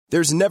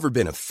There's never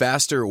been a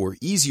faster or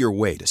easier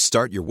way to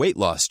start your weight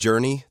loss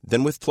journey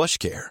than with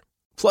PlushCare.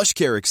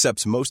 PlushCare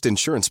accepts most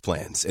insurance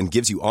plans and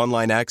gives you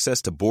online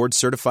access to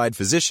board-certified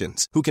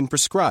physicians who can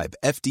prescribe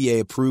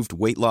FDA-approved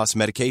weight loss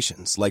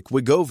medications like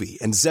Wegovy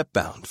and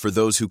Zepbound for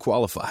those who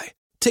qualify.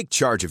 Take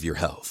charge of your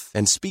health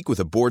and speak with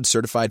a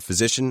board-certified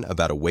physician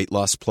about a weight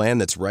loss plan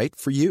that's right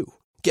for you.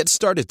 Get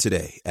started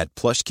today at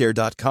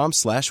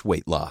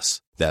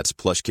plushcare.com/weight-loss. That's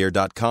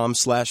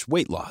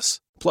plushcare.com/weight-loss.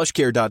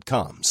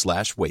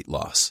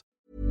 plushcare.com/weight-loss.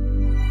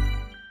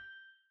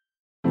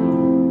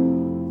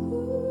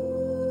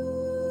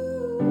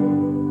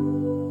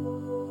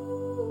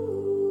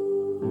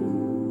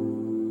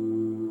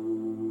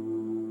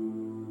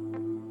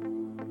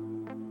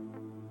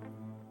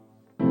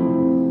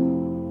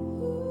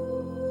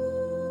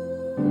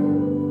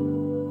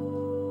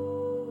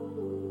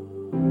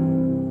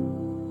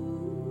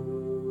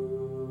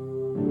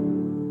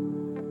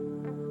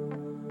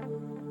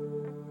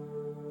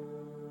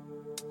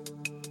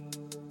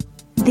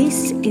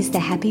 This is the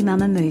Happy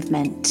Mama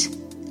Movement,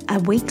 a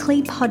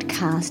weekly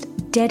podcast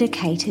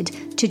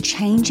dedicated to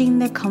changing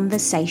the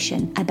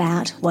conversation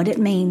about what it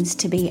means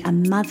to be a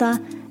mother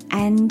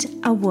and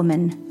a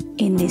woman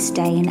in this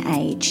day and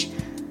age.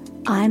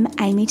 I'm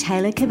Amy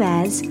Taylor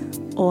Kabbaz,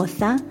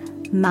 author,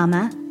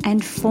 mama,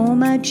 and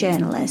former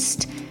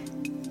journalist.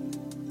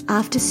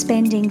 After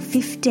spending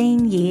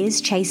 15 years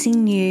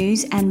chasing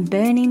news and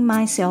burning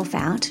myself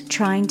out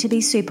trying to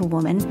be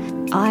Superwoman,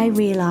 I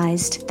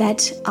realised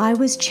that I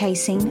was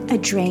chasing a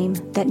dream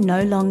that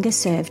no longer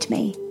served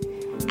me,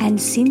 and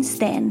since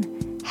then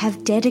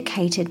have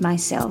dedicated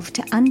myself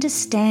to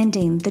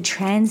understanding the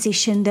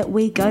transition that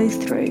we go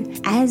through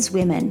as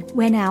women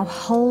when our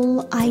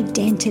whole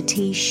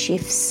identity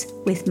shifts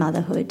with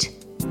motherhood.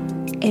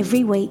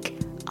 Every week,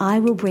 I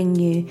will bring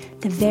you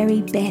the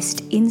very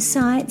best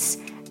insights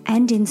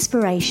and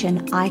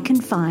inspiration I can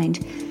find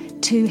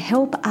to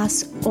help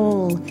us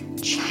all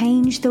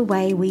change the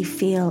way we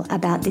feel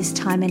about this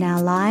time in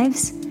our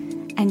lives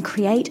and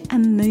create a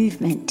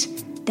movement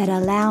that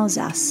allows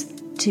us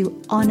to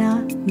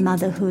honour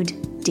motherhood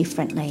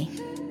differently.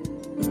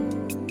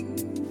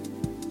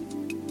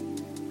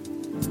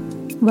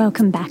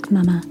 Welcome back,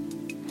 Mama.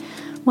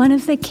 One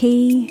of the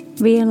key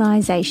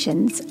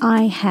realizations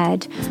I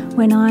had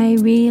when I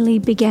really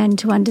began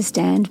to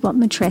understand what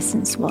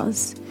matrescence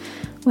was,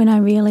 when I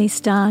really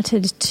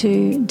started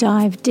to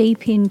dive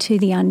deep into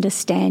the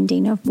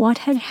understanding of what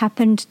had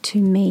happened to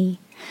me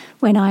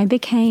when I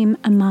became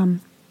a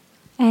mum.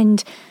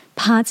 And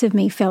parts of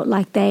me felt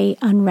like they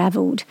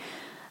unravelled.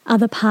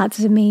 Other parts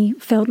of me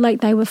felt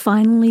like they were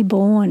finally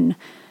born.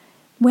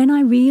 When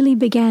I really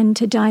began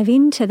to dive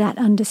into that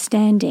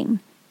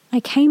understanding,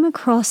 I came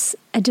across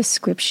a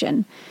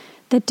description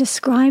that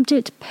described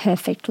it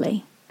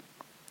perfectly.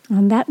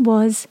 And that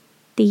was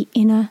the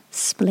inner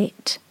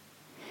split.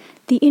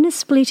 The inner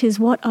split is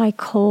what I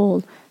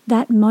call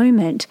that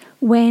moment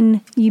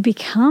when you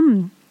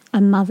become a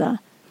mother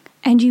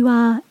and you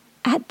are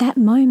at that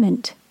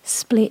moment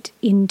split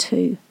in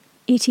two.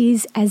 It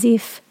is as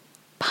if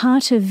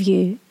part of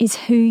you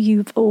is who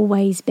you've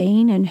always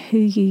been and who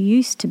you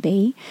used to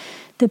be,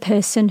 the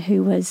person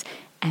who was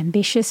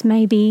ambitious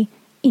maybe,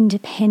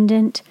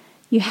 independent.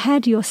 You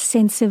had your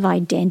sense of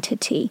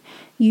identity.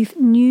 You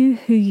knew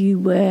who you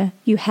were.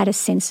 You had a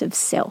sense of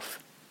self.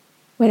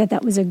 Whether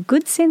that was a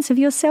good sense of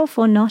yourself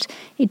or not,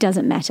 it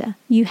doesn't matter.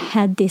 You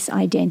had this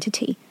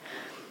identity.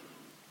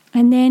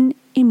 And then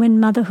when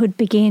motherhood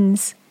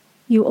begins,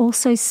 you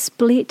also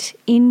split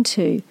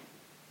into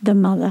the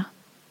mother.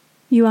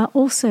 You are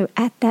also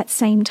at that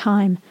same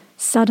time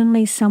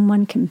suddenly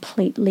someone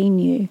completely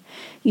new.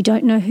 You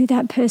don't know who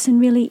that person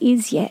really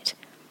is yet,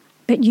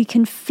 but you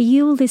can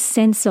feel this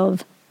sense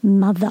of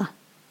mother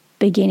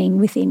beginning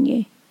within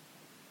you.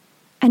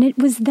 And it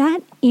was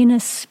that inner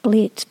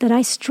split that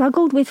I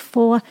struggled with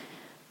for,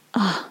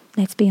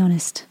 let's be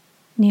honest,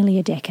 nearly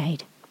a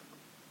decade.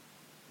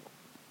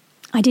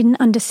 I didn't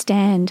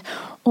understand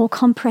or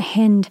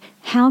comprehend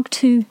how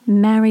to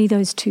marry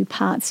those two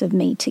parts of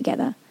me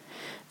together.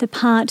 The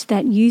part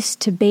that used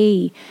to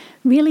be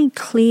really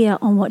clear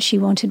on what she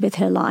wanted with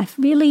her life,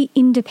 really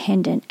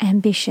independent,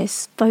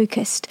 ambitious,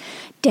 focused,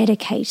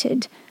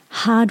 dedicated,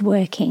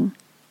 hardworking,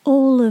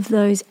 all of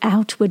those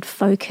outward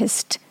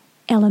focused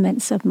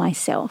elements of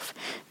myself,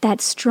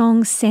 that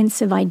strong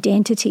sense of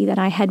identity that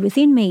I had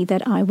within me,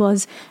 that I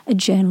was a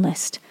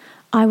journalist,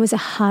 I was a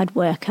hard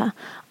worker,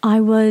 I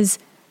was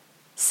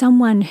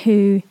someone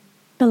who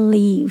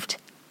believed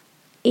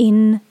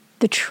in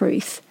the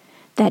truth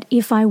that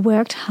if I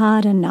worked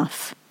hard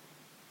enough,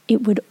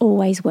 it would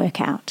always work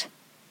out.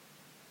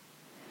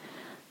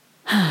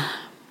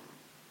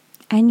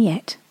 And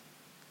yet,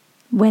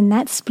 when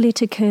that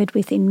split occurred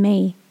within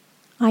me,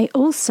 I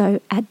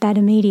also, at that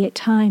immediate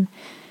time,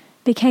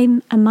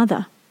 became a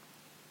mother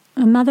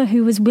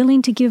who was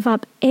willing to give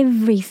up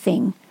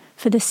everything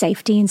for the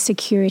safety and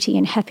security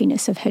and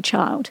happiness of her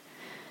child.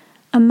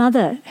 A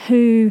mother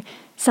who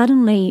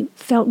suddenly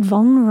felt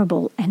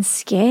vulnerable and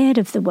scared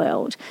of the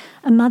world.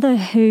 A mother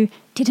who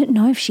didn't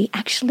know if she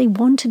actually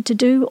wanted to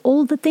do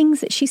all the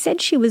things that she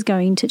said she was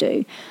going to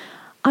do.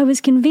 I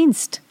was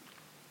convinced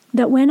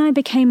that when I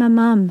became a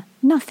mum,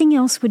 nothing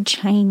else would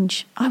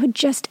change. I would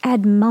just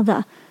add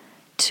mother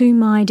to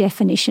my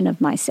definition of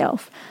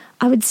myself.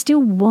 I would still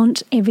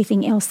want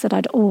everything else that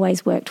I'd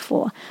always worked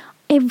for.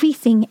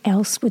 Everything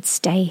else would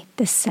stay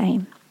the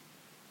same.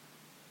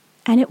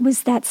 And it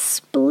was that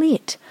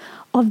split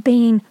of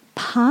being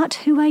part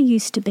who I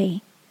used to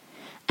be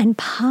and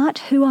part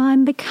who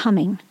I'm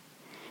becoming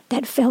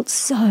that felt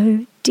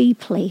so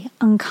deeply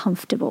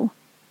uncomfortable.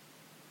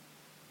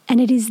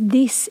 And it is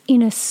this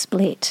inner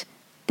split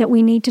that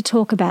we need to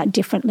talk about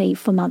differently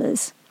for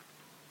mothers.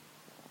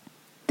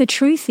 The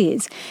truth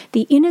is,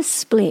 the inner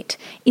split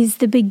is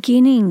the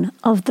beginning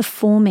of the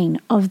forming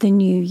of the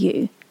new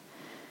you.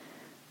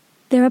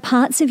 There are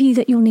parts of you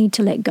that you'll need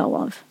to let go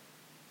of.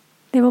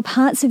 There are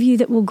parts of you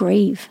that will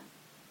grieve,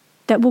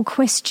 that will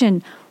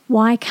question,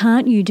 why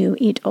can't you do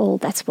it all?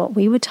 That's what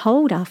we were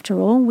told after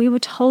all. We were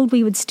told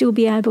we would still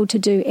be able to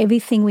do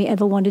everything we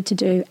ever wanted to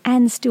do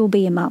and still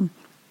be a mum.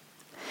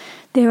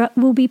 There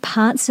will be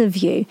parts of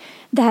you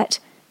that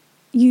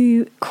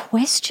you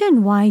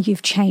question why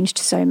you've changed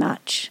so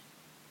much.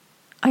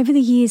 Over the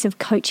years of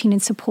coaching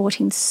and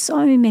supporting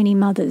so many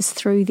mothers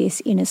through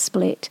this inner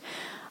split,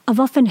 I've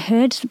often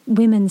heard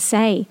women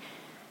say,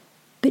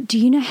 but do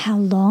you know how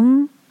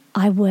long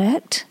I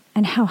worked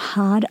and how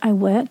hard I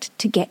worked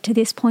to get to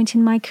this point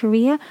in my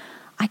career?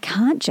 I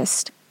can't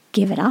just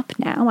give it up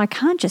now. I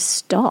can't just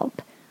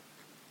stop.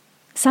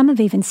 Some have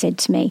even said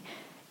to me,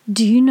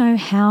 do you know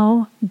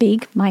how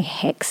big my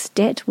HECS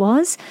debt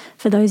was?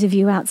 For those of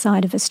you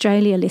outside of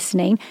Australia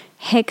listening,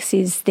 HECS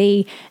is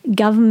the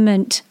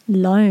government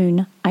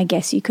loan, I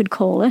guess you could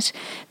call it,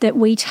 that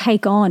we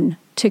take on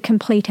to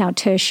complete our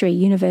tertiary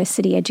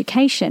university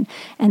education.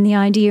 And the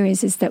idea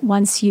is that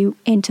once you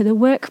enter the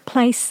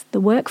workplace,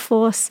 the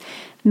workforce,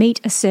 meet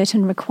a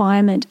certain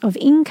requirement of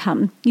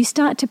income, you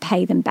start to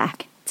pay them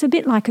back. It's a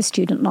bit like a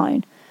student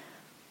loan.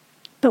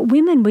 But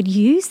women would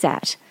use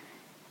that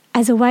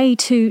as a way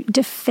to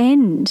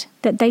defend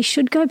that they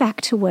should go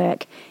back to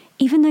work,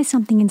 even though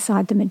something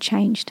inside them had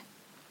changed.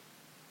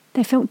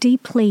 They felt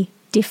deeply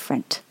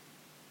different.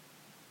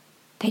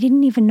 They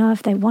didn't even know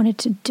if they wanted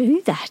to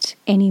do that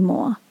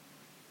anymore.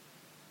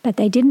 But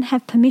they didn't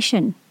have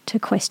permission to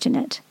question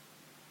it.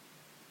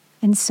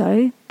 And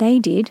so they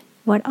did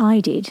what I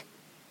did.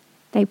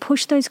 They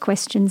pushed those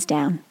questions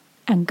down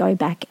and go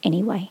back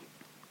anyway.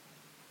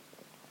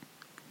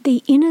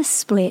 The inner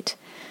split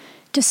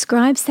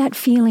describes that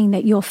feeling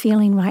that you're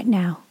feeling right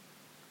now,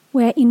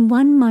 where in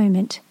one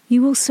moment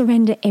you will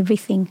surrender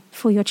everything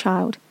for your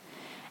child,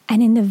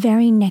 and in the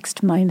very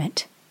next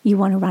moment you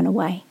want to run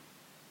away.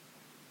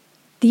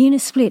 The inner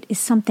split is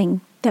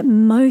something that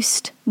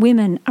most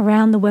women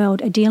around the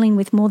world are dealing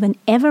with more than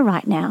ever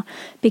right now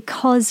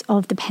because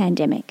of the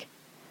pandemic.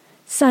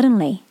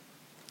 Suddenly,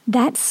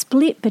 that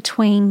split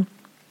between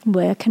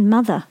work and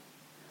mother,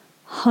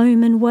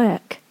 home and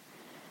work,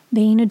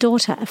 being a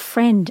daughter, a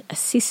friend, a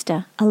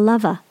sister, a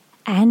lover,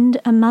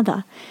 and a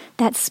mother,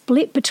 that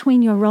split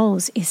between your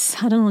roles is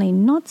suddenly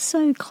not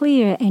so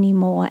clear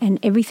anymore, and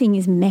everything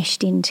is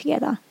meshed in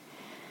together.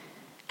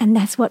 And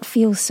that's what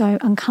feels so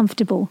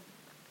uncomfortable.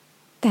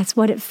 That's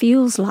what it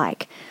feels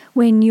like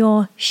when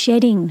you're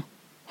shedding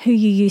who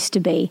you used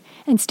to be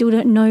and still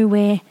don't know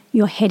where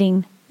you're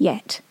heading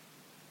yet.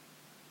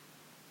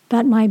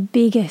 But my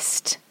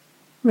biggest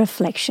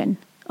reflection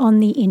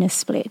on the inner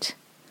split,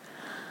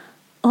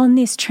 on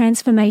this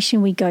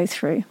transformation we go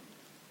through,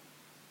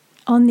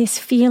 on this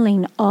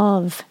feeling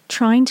of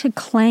trying to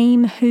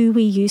claim who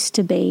we used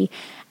to be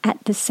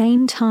at the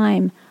same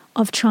time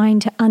of trying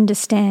to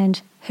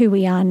understand who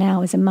we are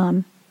now as a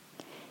mum,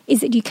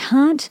 is that you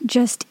can't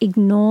just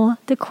ignore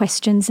the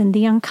questions and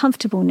the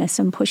uncomfortableness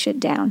and push it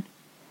down.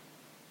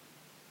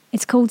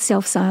 It's called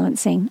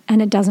self-silencing,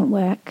 and it doesn't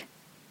work.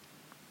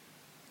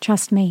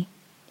 Trust me,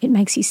 it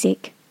makes you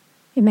sick.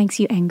 It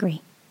makes you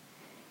angry.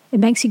 It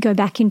makes you go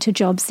back into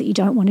jobs that you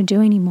don't want to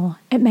do anymore.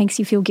 It makes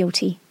you feel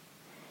guilty.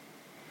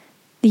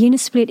 The inner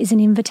split is an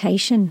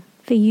invitation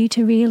for you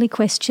to really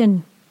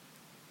question,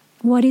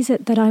 what is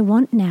it that I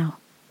want now?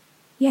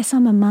 Yes,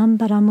 I'm a mum,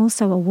 but I'm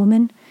also a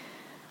woman.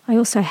 I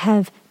also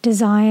have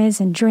desires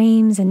and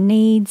dreams and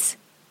needs.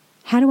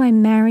 How do I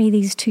marry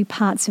these two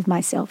parts of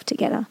myself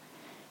together?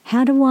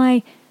 How do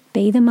I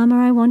be the mama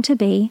I want to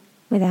be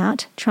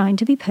without trying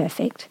to be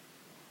perfect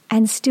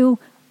and still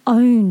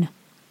own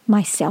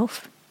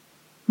myself,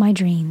 my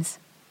dreams,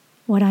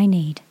 what I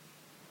need?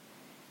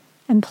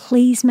 And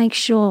please make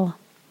sure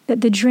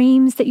that the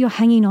dreams that you're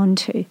hanging on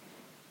to,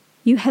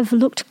 you have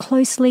looked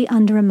closely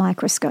under a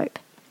microscope.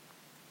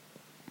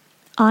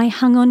 I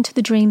hung on to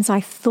the dreams I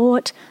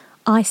thought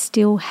I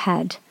still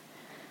had,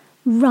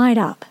 right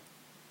up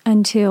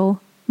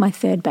until my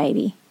third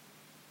baby.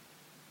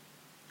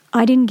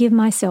 I didn't give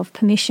myself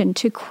permission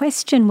to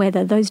question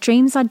whether those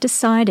dreams I'd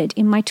decided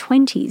in my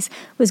 20s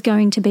was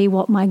going to be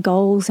what my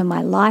goals and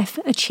my life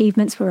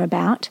achievements were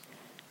about.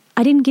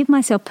 I didn't give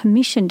myself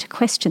permission to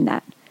question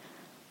that.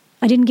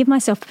 I didn't give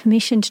myself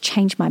permission to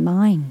change my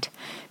mind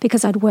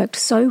because I'd worked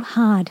so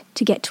hard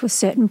to get to a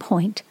certain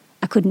point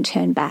I couldn't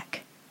turn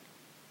back.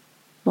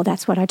 Well,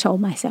 that's what I told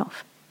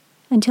myself,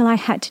 until I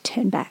had to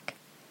turn back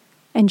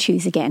and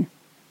choose again.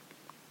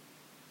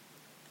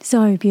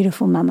 So,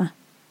 beautiful mama,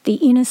 the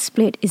inner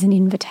split is an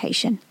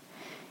invitation.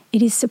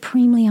 It is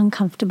supremely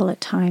uncomfortable at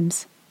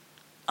times.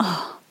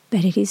 Oh,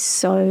 but it is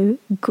so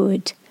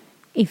good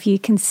if you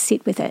can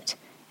sit with it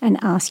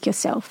and ask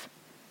yourself,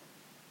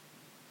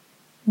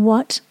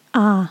 what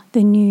are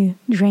the new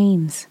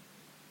dreams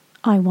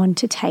I want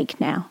to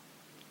take now?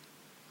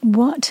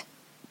 What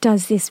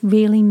does this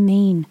really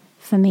mean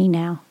for me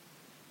now?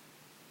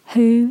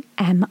 Who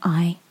am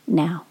I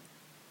now?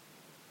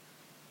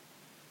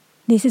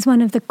 This is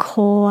one of the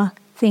core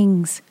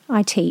things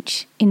I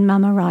teach in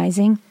Mama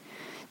Rising,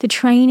 the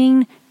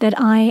training that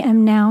I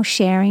am now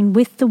sharing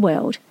with the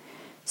world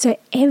so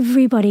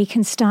everybody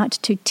can start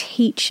to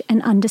teach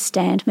and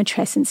understand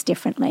matrescence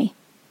differently.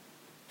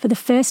 For the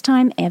first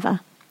time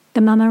ever,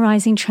 the Mama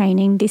Rising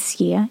training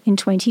this year in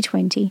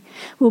 2020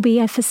 will be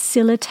a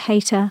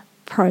facilitator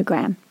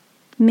program,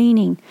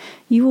 meaning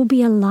you will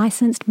be a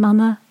licensed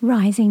Mama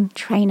Rising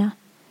trainer.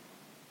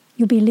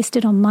 You'll be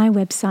listed on my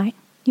website.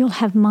 You'll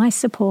have my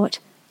support.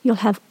 You'll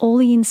have all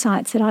the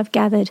insights that I've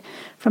gathered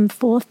from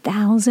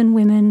 4,000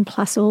 women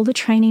plus all the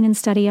training and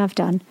study I've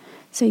done,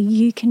 so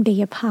you can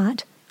be a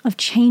part of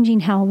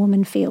changing how a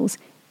woman feels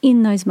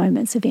in those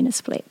moments of inner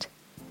split.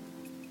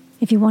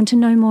 If you want to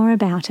know more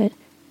about it,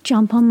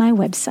 jump on my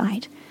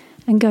website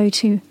and go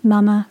to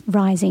Mama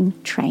Rising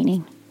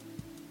Training.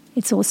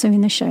 It's also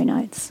in the show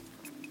notes.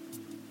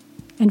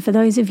 And for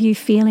those of you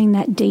feeling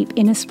that deep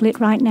inner split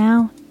right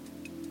now,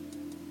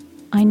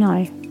 I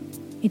know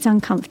it's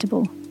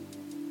uncomfortable,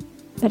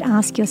 but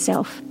ask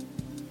yourself,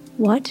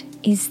 what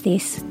is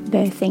this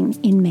birthing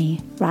in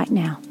me right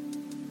now?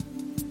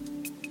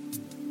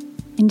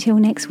 Until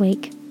next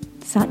week,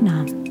 Sat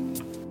Nam.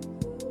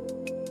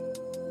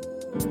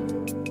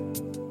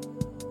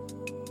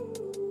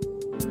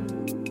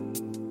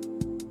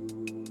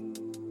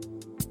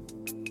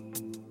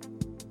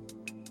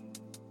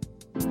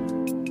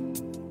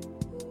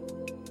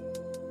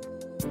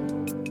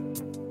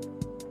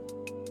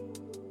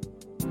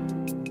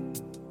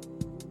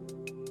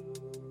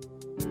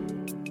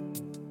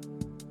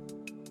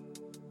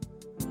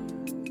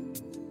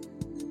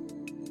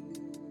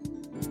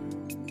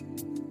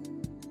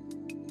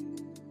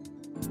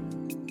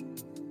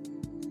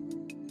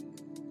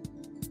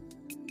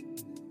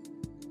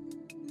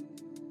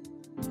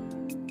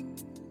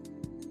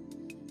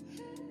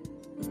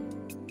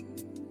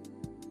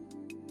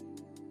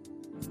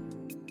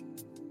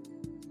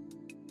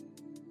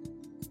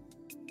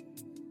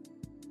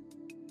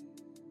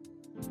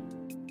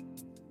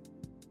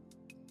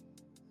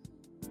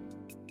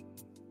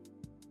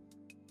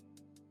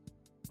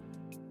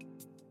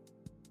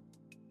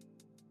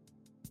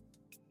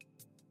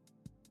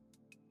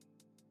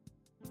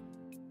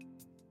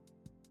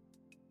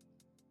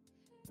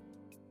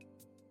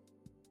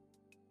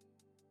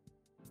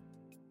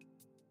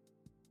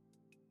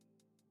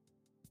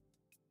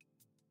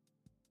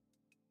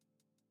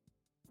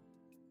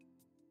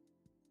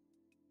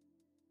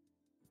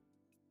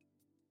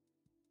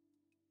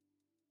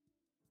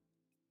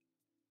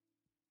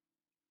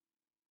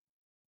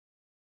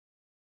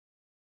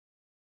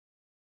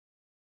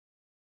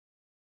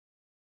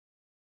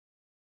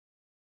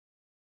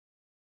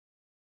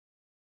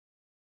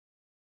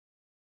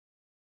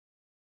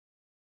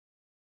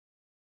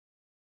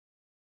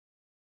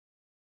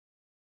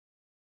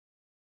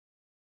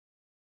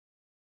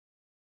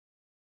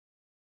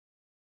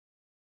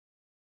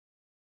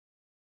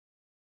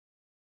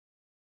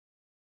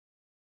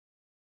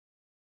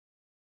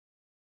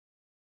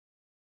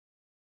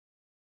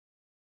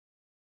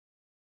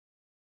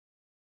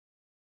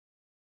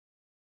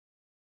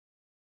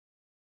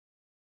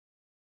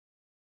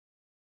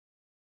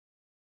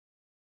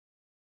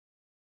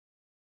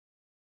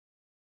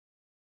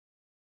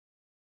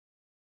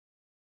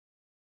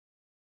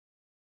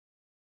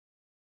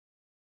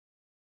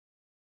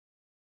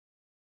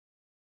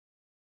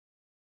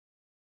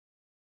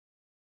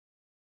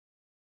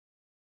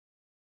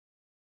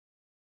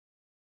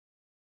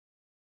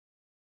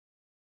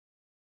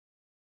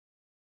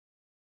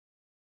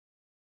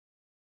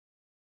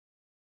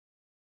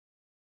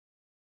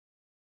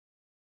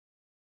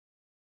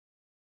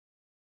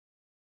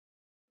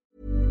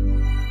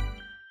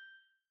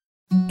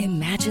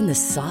 Imagine the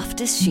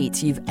softest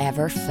sheets you've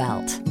ever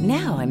felt.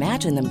 Now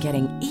imagine them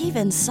getting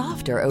even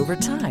softer over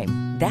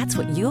time. That's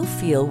what you'll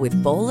feel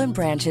with Boll &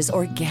 Branch's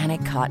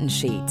organic cotton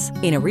sheets.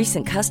 In a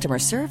recent customer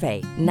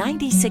survey,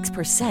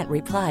 96%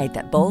 replied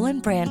that Boll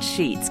 & Branch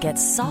sheets get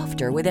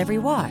softer with every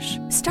wash.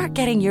 Start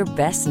getting your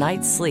best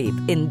night's sleep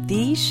in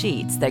these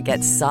sheets that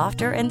get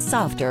softer and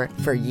softer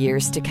for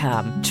years to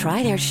come.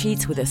 Try their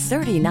sheets with a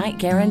 30-night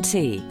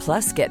guarantee.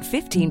 Plus, get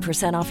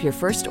 15% off your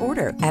first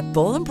order at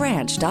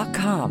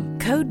bollandbranch.com.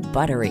 Code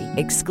BUTTERY.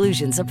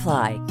 Exclusions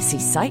apply. See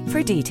site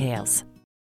for details.